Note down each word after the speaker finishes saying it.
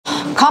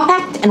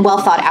Compact and well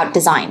thought out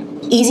design.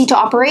 Easy to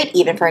operate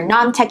even for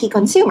non-techie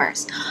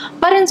consumers.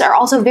 Buttons are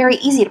also very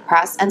easy to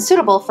press and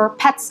suitable for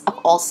pets of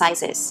all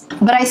sizes.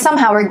 But I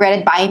somehow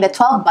regretted buying the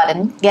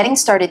 12-button Getting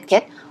Started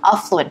kit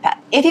of Fluent Pet.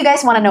 If you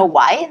guys want to know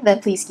why,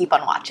 then please keep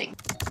on watching.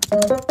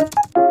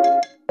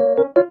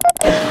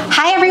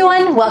 Hi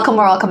everyone! Welcome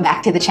or welcome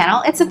back to the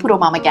channel. It's a Poodle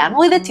Mom again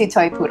with the 2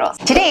 toy poodles.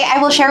 Today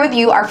I will share with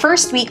you our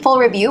first week full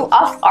review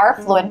of our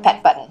Fluent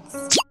Pet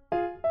buttons.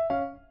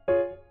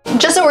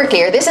 Just so we're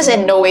clear, this is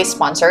in no way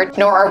sponsored,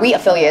 nor are we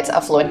affiliates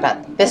of Fluent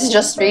Pet. This is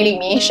just really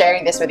me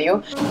sharing this with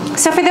you.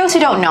 So for those who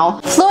don't know,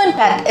 Fluent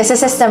Pet is a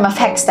system of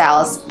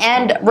textiles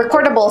and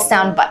recordable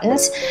sound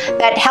buttons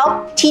that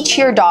help teach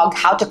your dog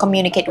how to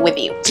communicate with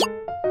you.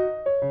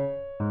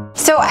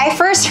 So I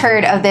first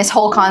heard of this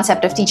whole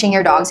concept of teaching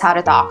your dogs how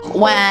to talk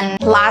when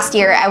last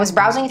year I was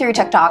browsing through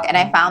TikTok and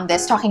I found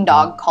this talking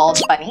dog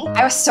called Bunny.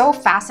 I was so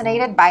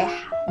fascinated by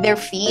their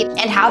feet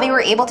and how they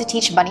were able to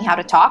teach Bunny how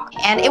to talk,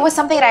 and it was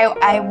something that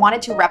I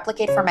wanted to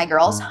replicate for my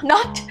girls.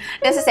 Not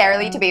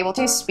necessarily to be able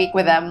to speak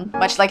with them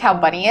much like how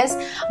Bunny is,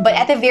 but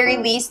at the very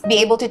least be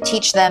able to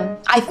teach them.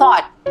 I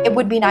thought it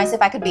would be nice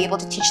if I could be able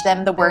to teach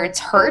them the words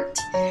hurt,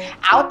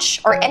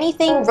 ouch, or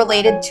anything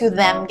related to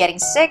them getting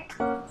sick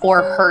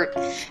or hurt,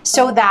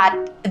 so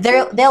that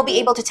they'll be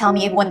able to tell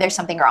me when there's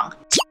something wrong.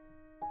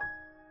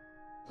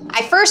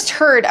 I first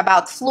heard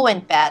about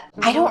Fluent Pet,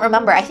 I don't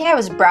remember, I think I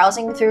was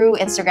browsing through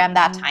Instagram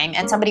that time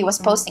and somebody was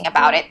posting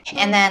about it,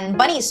 and then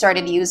Bunny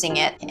started using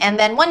it. And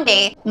then one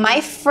day, my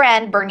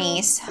friend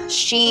Bernice,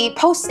 she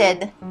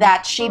posted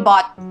that she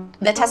bought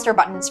the tester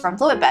buttons from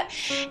Fluent Pet,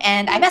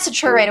 and I messaged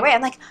her right away.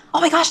 I'm like,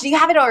 oh my gosh, do you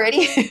have it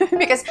already?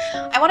 Because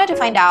I wanted to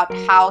find out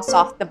how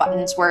soft the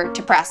buttons were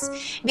to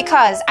press,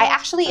 because I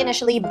actually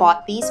initially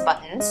bought these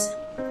buttons.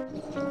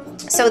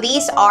 So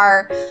these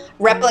are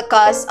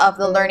replicas of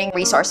the learning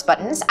resource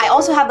buttons. I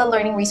also have the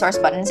learning resource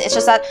buttons. It's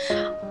just that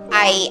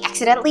I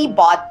accidentally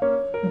bought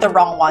the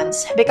wrong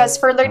ones, because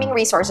for learning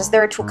resources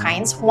there are two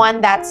kinds. One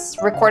that's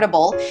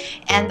recordable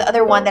and the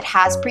other one that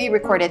has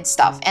pre-recorded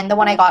stuff, and the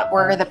one I got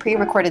were the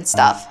pre-recorded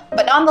stuff.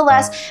 But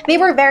nonetheless, they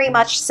were very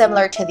much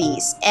similar to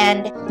these,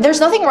 and there's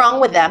nothing wrong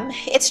with them.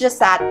 It's just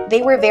that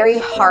they were very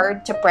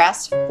hard to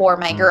press for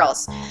my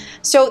girls.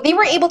 So they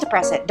were able to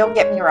press it, don't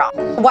get me wrong.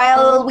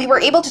 While we were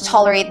able to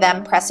tolerate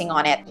them pressing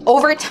on it,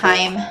 over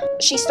time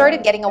she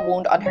started getting a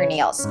wound on her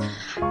nails,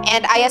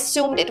 and I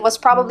assumed it was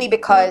probably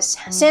because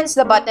since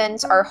the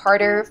buttons are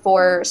harder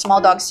for small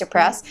dogs to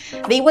press,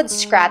 they would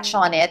scratch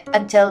on it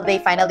until they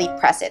finally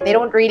press it. They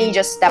don't really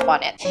just step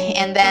on it.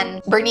 And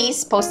then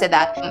Bernice posted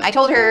that. I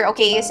told her,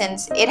 okay,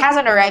 since it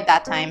hasn't arrived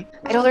that time,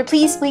 I told her,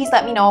 please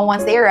let me know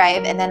once they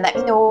arrive, and then let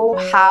me know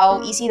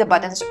how easy the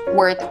buttons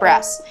were to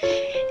press.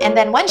 And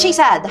then when she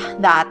said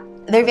that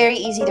they're very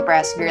easy to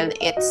press, girl,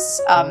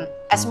 it's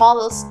as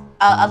small as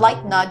a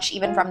light nudge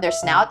even from their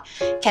snout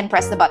can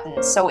press the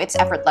buttons, so it's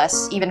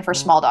effortless even for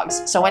small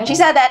dogs. So when she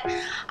said that,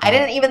 I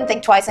didn't even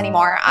think twice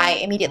anymore. I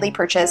immediately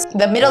purchased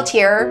the middle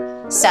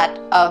tier set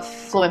of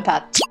Fluent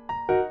Pet.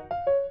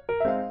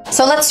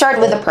 So let's start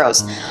with the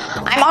pros.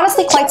 I'm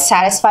honestly quite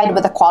satisfied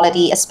with the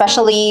quality,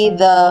 especially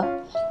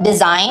the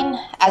design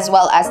as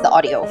well as the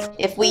audio.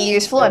 If we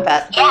use Fluent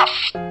Pet, yes,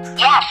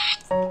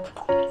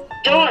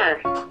 door,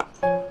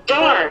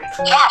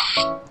 yes.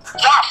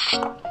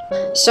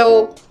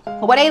 So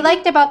what I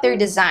liked about their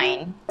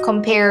design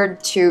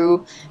compared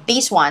to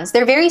these ones,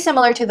 they're very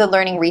similar to the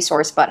learning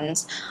resource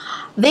buttons.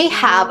 They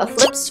have a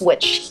flip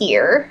switch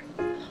here.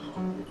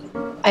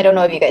 I don't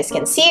know if you guys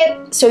can see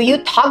it. So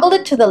you toggle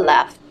it to the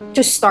left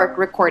to start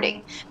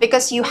recording,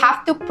 because you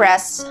have to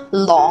press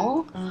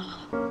long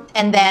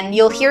and then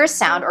you'll hear a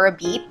sound or a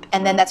beep,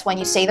 and then that's when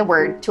you say the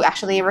word to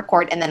actually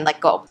record and then let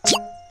go.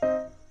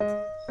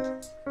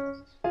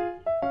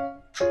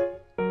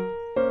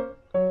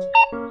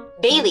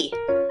 Bailey.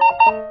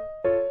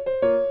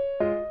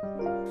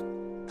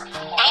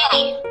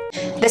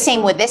 The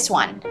same with this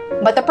one.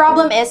 But the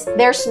problem is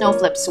there's no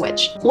flip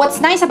switch. What's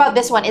nice about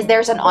this one is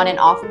there's an on and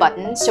off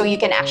button, so you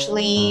can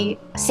actually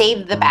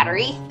save the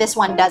battery. This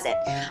one doesn't.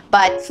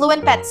 But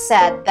Fluent Pet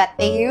said that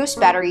they use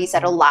batteries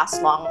that'll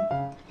last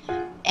long,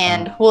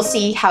 and we'll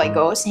see how it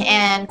goes.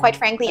 And quite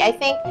frankly, I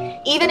think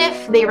even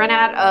if they run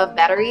out of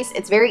batteries,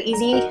 it's very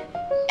easy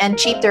and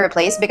cheap to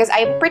replace, because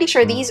I'm pretty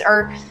sure these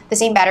are the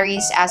same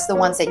batteries as the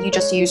ones that you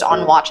just use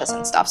on watches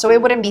and stuff, so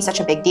it wouldn't be such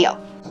a big deal.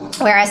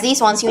 Whereas these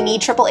ones, you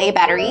need AAA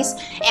batteries,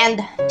 and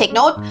take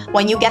note,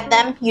 when you get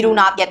them, you do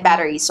not get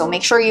batteries, so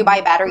make sure you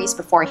buy batteries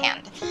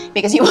beforehand,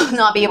 because you will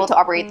not be able to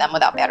operate them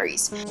without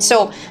batteries.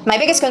 So my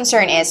biggest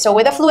concern is, so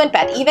with a Fluent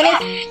Pet, even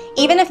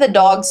if the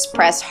dogs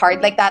press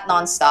hard like that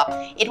non-stop,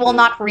 it will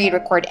not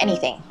re-record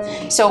anything.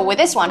 So with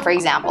this one, for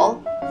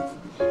example,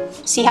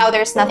 see how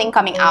there's nothing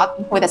coming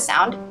out with a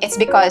sound? It's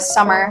because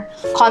Summer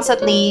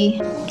constantly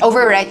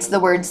overwrites the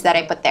words that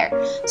I put there.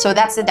 So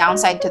that's the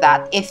downside to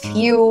that if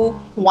you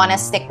want to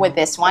stick with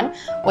this one,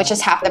 which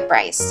is half the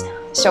price.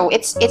 So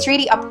it's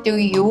really up to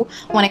you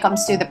when it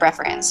comes to the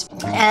preference.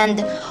 And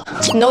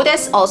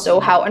notice also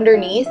how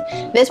underneath,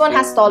 this one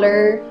has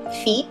taller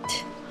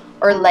feet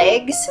or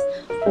legs,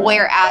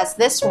 Whereas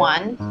this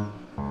one,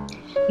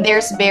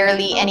 there's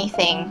barely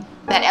anything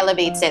that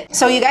elevates it.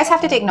 So you guys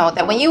have to take note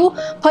that when you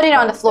put it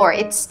on the floor,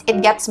 it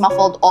gets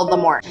muffled all the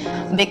more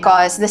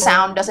because the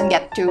sound doesn't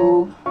get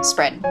to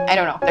spread. I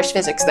don't know, there's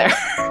physics there.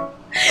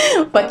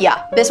 But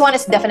yeah, this one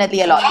is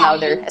definitely a lot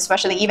louder,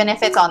 especially even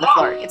if it's on the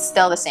floor, it's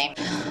still the same.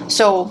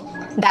 So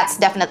that's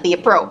definitely a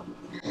pro.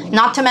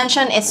 Not to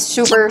mention, it's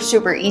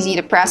super easy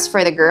to press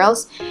for the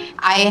girls.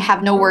 I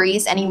have no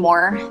worries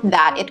anymore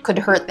that it could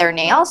hurt their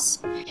nails.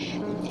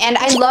 And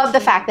I love the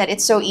fact that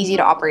it's so easy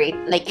to operate.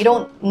 Like, you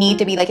don't need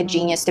to be like a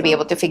genius to be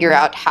able to figure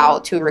out how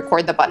to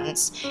record the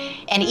buttons.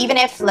 And even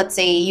if, let's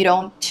say, you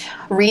don't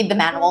read the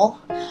manual,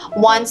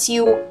 once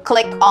you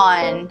click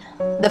on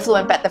the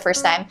Fluent Pet the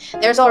first time,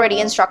 there's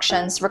already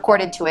instructions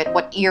recorded to it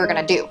what you're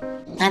gonna do.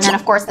 And then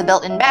of course the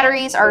built-in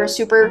batteries are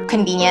super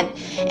convenient,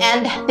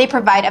 and they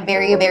provide a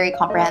very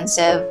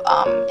comprehensive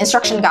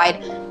instruction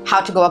guide how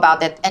to go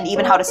about it and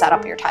even how to set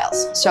up your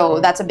tiles.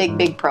 So that's a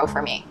big pro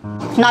for me.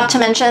 Not to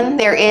mention,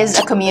 there is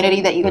a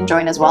community that you can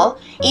join as well.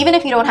 Even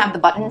if you don't have the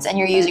buttons and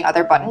you're using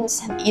other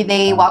buttons,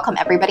 they welcome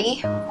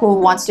everybody who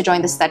wants to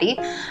join the study,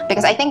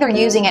 because I think they're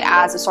using it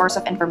as a source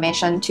of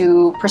information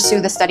to pursue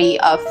the study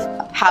of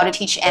how to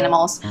teach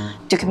animals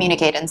to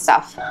communicate and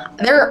stuff.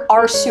 There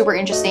are super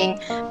interesting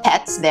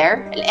pets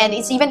there, and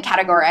it's even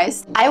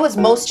categorized. I was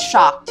most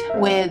shocked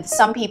with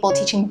some people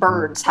teaching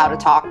birds how to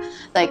talk,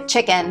 like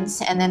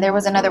chickens, and then there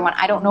was another one,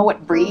 I don't know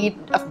what breed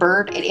of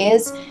bird it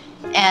is,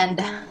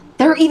 and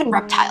there are even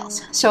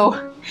reptiles.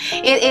 So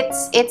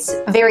it's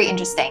very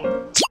interesting.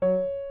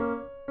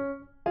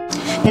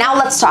 Now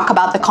let's talk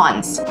about the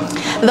cons.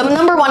 The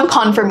number one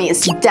con for me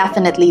is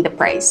definitely the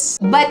price.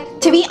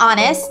 But to be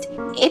honest,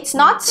 it's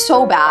not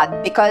so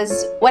bad,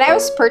 because when I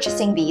was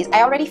purchasing these,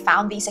 I already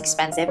found these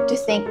expensive to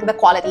think the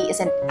quality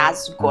isn't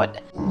as good.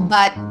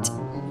 But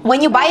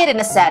when you buy it in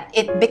a set,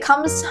 it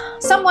becomes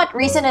somewhat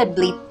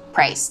reasonably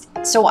priced.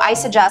 So I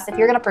suggest if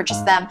you're gonna purchase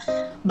them,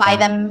 buy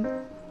them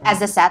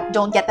as a set,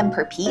 don't get them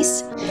per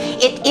piece.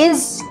 It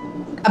is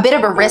a bit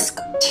of a risk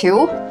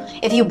too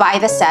if you buy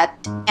the set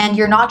and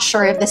you're not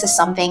sure if this is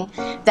something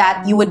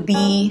that you would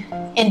be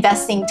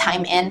investing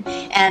time in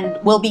and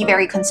will be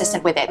very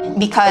consistent with it,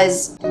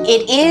 because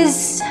it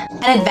is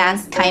an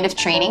advanced kind of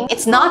training.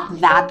 It's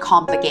not that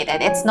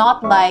complicated. It's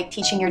not like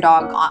teaching your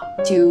dog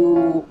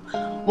to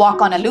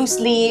walk on a loose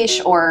leash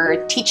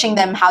or teaching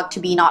them how to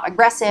be not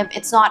aggressive.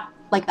 It's not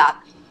like that,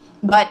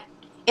 but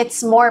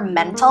it's more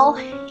mental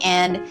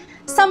and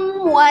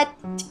somewhat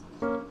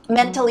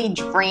mentally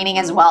draining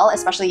as well,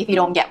 especially if you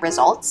don't get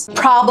results.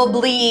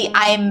 Probably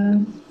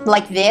I'm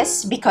like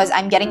this because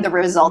I'm getting the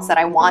results that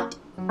I want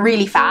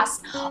really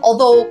fast.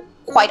 Although,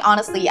 quite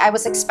honestly, I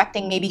was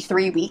expecting maybe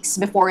 3 weeks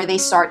before they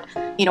start,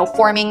 you know,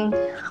 forming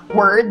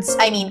words.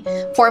 I mean,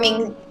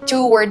 forming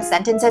 2-word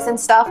sentences and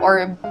stuff,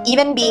 or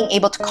even being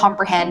able to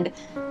comprehend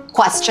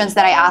questions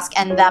that I ask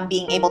and them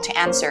being able to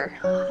answer.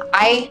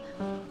 I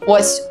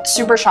was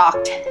super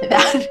shocked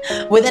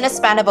that within a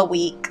span of a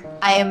week,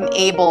 I am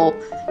able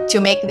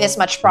to make this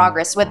much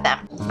progress with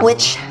them,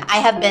 which I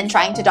have been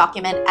trying to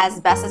document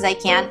as best as I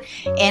can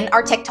in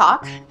our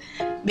TikTok,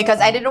 because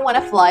I didn't want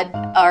to flood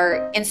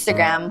our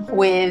Instagram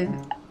with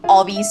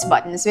all these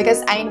buttons,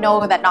 because I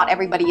know that not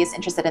everybody is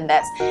interested in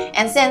this.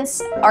 And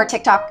since our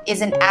TikTok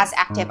isn't as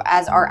active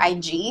as our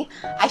IG,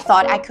 I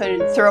thought I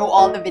could throw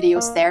all the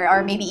videos there,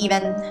 or maybe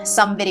even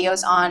some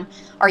videos on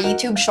our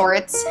YouTube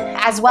shorts,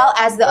 as well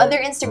as the other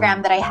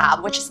Instagram that I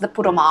have, which is the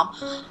Poodle Mom,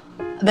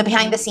 the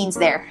behind the scenes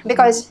there,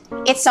 because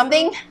it's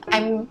something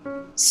I'm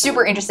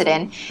super interested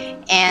in,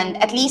 and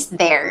at least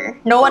there,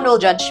 no one will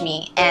judge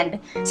me. And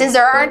since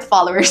there aren't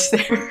followers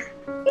there,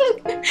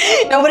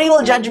 nobody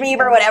will judge me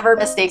for whatever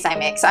mistakes I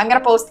make. So I'm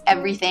gonna post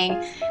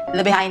everything,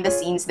 the behind the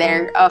scenes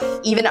there,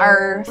 of even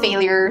our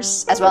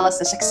failures as well as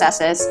the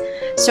successes,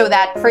 so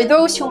that for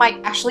those who might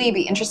actually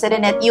be interested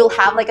in it, you'll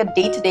have like a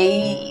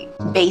day-to-day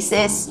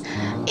basis.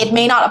 It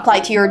may not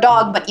apply to your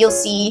dog, but you'll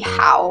see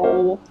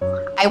how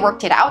I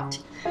worked it out.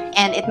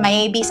 And it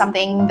may be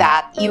something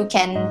that you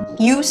can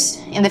use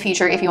in the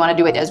future if you want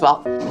to do it as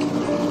well.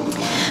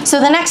 So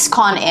the next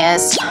con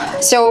is,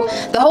 so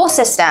the whole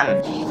system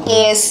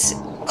is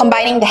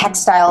combining the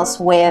hex tiles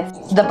with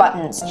the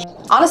buttons.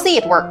 Honestly,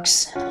 it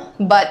works,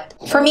 but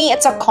for me,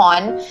 it's a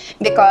con,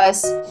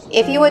 because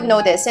if you would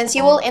notice, since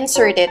you will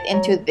insert it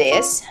into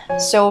this,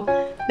 so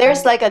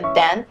there's like a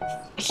dent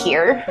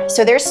here,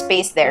 so there's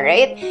space there,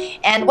 right?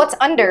 And what's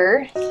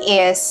under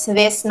is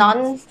this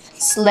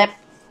non-slip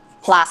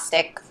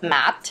plastic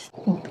mat.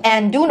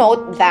 And do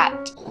note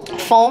that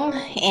foam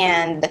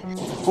and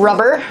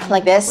rubber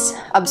like this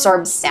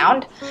absorbs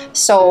sound.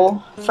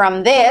 So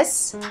from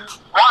this,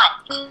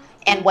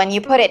 and when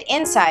you put it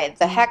inside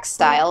the hex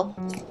tile,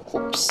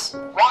 oops,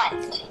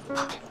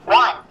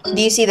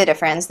 do you see the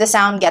difference? The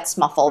sound gets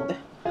muffled,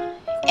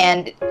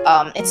 and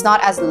it's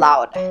not as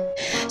loud.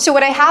 So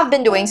what I have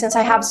been doing, since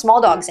I have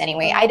small dogs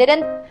anyway, I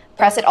didn't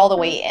press it all the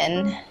way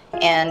in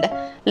and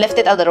lift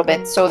it a little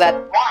bit so that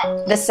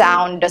the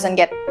sound doesn't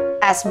get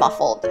as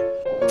muffled.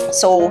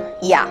 So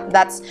yeah,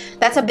 that's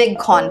a big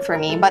con for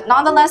me, but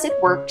nonetheless it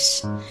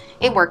works.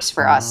 It works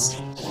for us.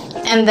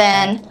 And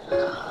then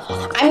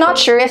I'm not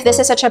sure if this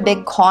is such a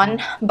big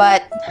con,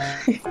 but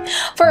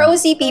for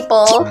OC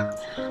people,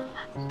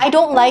 I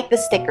don't like the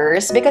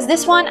stickers because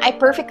this one I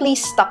perfectly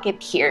stuck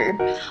it here,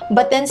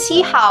 but then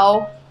see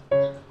how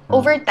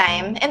over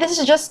time, and this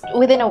is just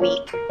within a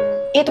week,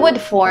 it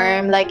would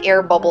form like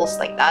air bubbles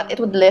like that. It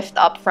would lift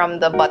up from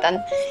the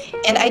button,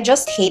 and I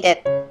just hate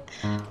it.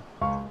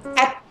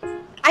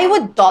 I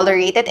would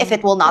tolerate it if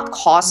it will not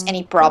cause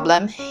any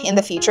problem in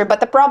the future, but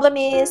the problem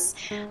is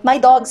my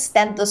dogs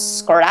tend to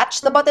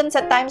scratch the buttons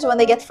at times when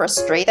they get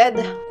frustrated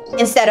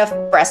instead of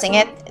pressing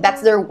it.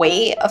 That's their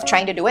way of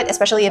trying to do it,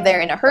 especially if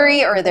they're in a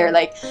hurry or they're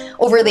like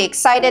overly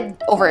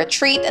excited over a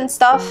treat and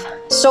stuff.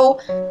 So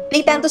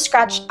they tend to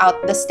scratch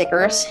out the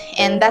stickers,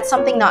 and that's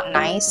something not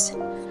nice.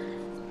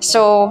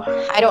 So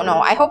I don't know.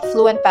 I hope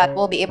Fluent Pet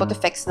will be able to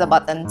fix the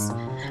buttons.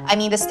 I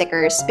mean the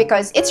stickers,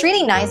 because it's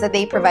really nice that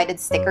they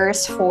provided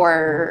stickers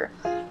for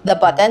the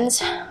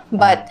buttons,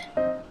 but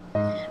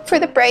for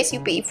the price you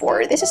pay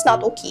for, this is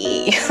not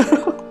okay.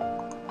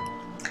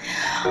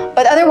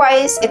 But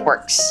otherwise, it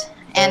works.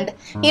 And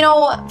you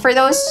know, for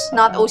those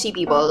not OC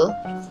people,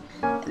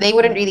 they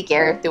wouldn't really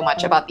care too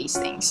much about these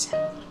things.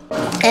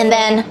 And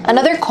then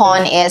another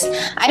con is,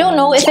 I don't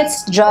know if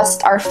it's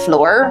just our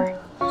floor,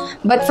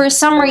 but for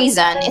some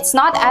reason, it's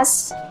not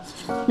as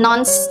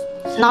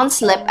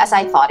non-slip as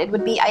I thought it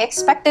would be. I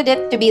expected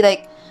it to be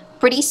like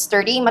pretty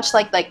sturdy, much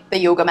like the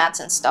yoga mats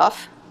and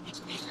stuff.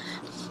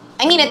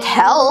 I mean, it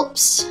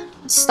helps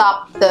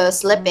stop the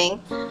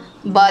slipping,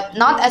 but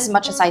not as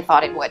much as I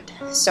thought it would.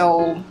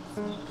 So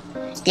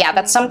yeah,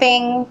 that's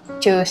something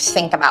to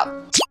think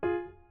about.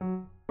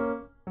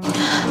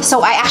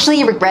 So I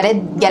actually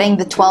regretted getting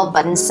the 12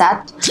 button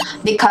set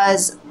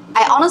because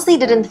I honestly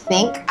didn't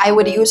think I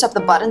would use up the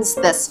buttons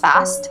this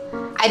fast.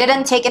 I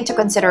didn't take into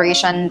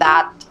consideration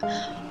that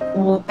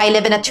I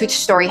live in a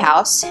 2-story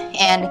house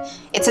and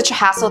it's such a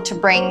hassle to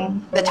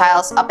bring the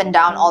tiles up and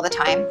down all the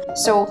time.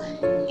 So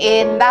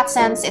in that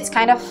sense, it's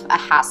kind of a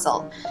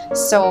hassle.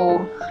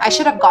 So I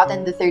should have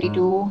gotten the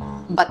 32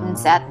 button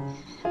set.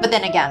 But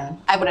then again,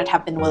 I wouldn't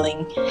have been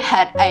willing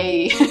had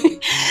I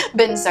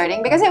been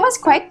starting, because it was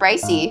quite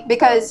pricey,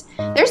 because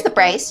there's the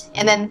price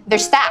and then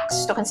there's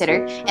tax to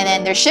consider and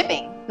then there's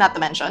shipping, not to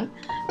mention.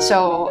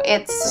 So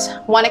it's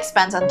one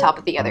expense on top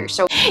of the other.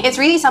 So it's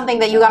really something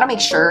that you gotta make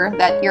sure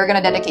that you're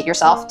gonna dedicate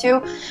yourself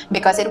to,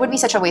 because it would be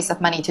such a waste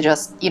of money to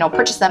just, you know,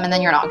 purchase them and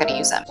then you're not gonna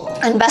use them.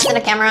 Invest in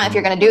a camera if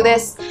you're gonna do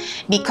this,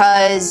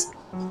 because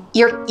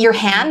your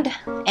hand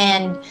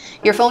and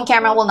your phone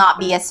camera will not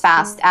be as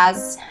fast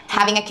as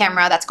having a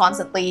camera that's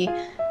constantly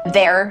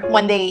there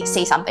when they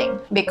say something,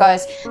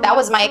 because that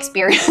was my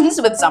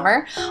experience with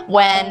Summer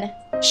when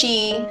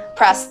she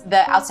pressed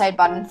the outside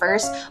button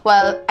first.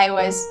 Well, I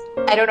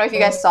don't know if you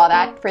guys saw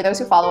that. For those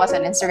who follow us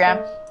on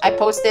Instagram, I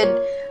posted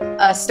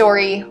a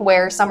story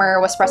where Summer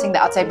was pressing the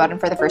outside button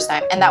for the first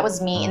time, and that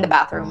was me in the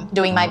bathroom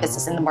doing my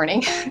business in the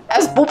morning. I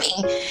was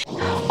pooping.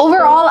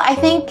 Overall, I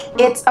think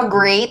it's a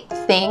great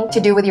thing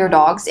to do with your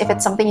dogs if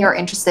it's something you're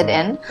interested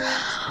in,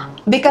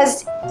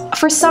 because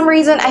for some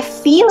reason I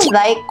feel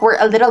like we're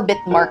a little bit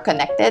more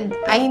connected.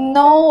 I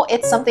know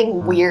it's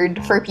something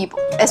weird for people,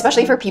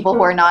 especially for people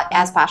who are not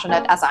as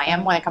passionate as I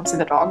am when it comes to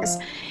the dogs.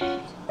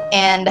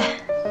 And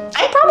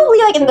I'm probably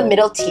like in the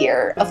middle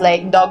tier of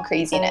like dog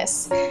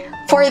craziness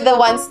for the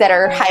ones that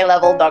are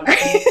high-level dog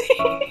crazy.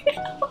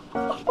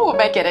 Who am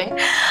I kidding?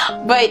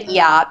 But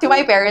yeah, to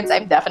my parents,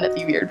 I'm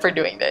definitely weird for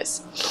doing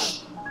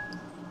this.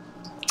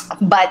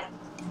 But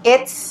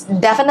it's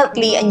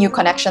definitely a new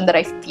connection that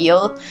I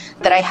feel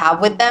that I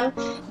have with them,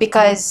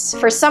 because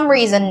for some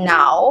reason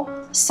now,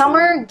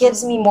 Summer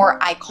gives me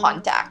more eye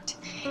contact.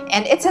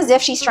 And it's as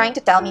if she's trying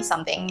to tell me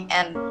something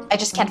and I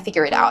just can't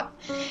figure it out.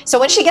 So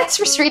when she gets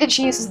frustrated,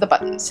 she uses the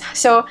buttons.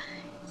 So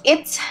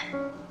it's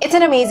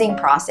an amazing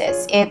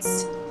process.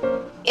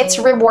 It's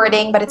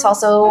rewarding, but it's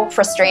also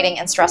frustrating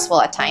and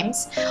stressful at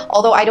times.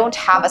 Although I don't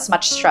have as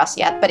much stress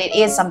yet, but it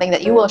is something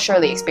that you will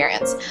surely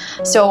experience.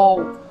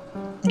 So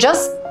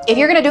just, if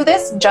you're gonna do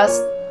this,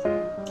 just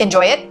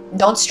enjoy it.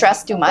 Don't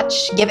stress too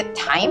much. Give it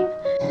time.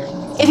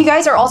 If you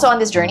guys are also on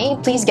this journey,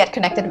 please get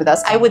connected with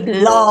us. I would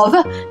love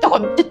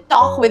to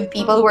talk with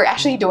people who are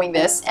actually doing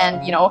this,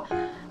 and you know,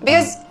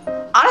 because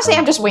honestly,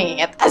 I'm just winging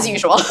it as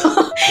usual.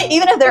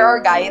 Even if there are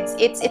guides,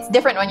 it's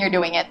different when you're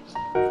doing it.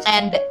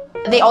 And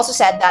they also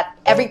said that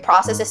every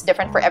process is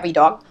different for every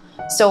dog.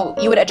 So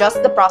you would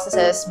adjust the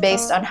processes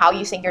based on how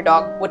you think your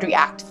dog would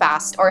react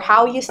fast or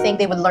how you think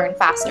they would learn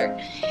faster.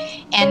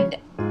 And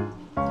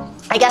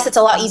I guess it's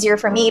a lot easier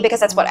for me because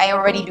that's what I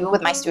already do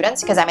with my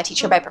students, because I'm a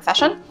teacher by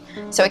profession.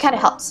 So it kind of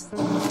helps.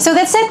 So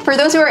that's it. For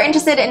those who are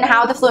interested in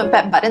how the Fluent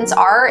Pet buttons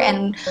are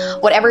and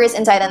whatever is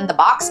inside in the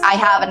box, I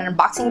have an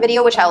unboxing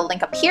video which I will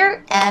link up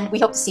here, and we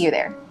hope to see you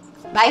there.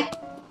 Bye!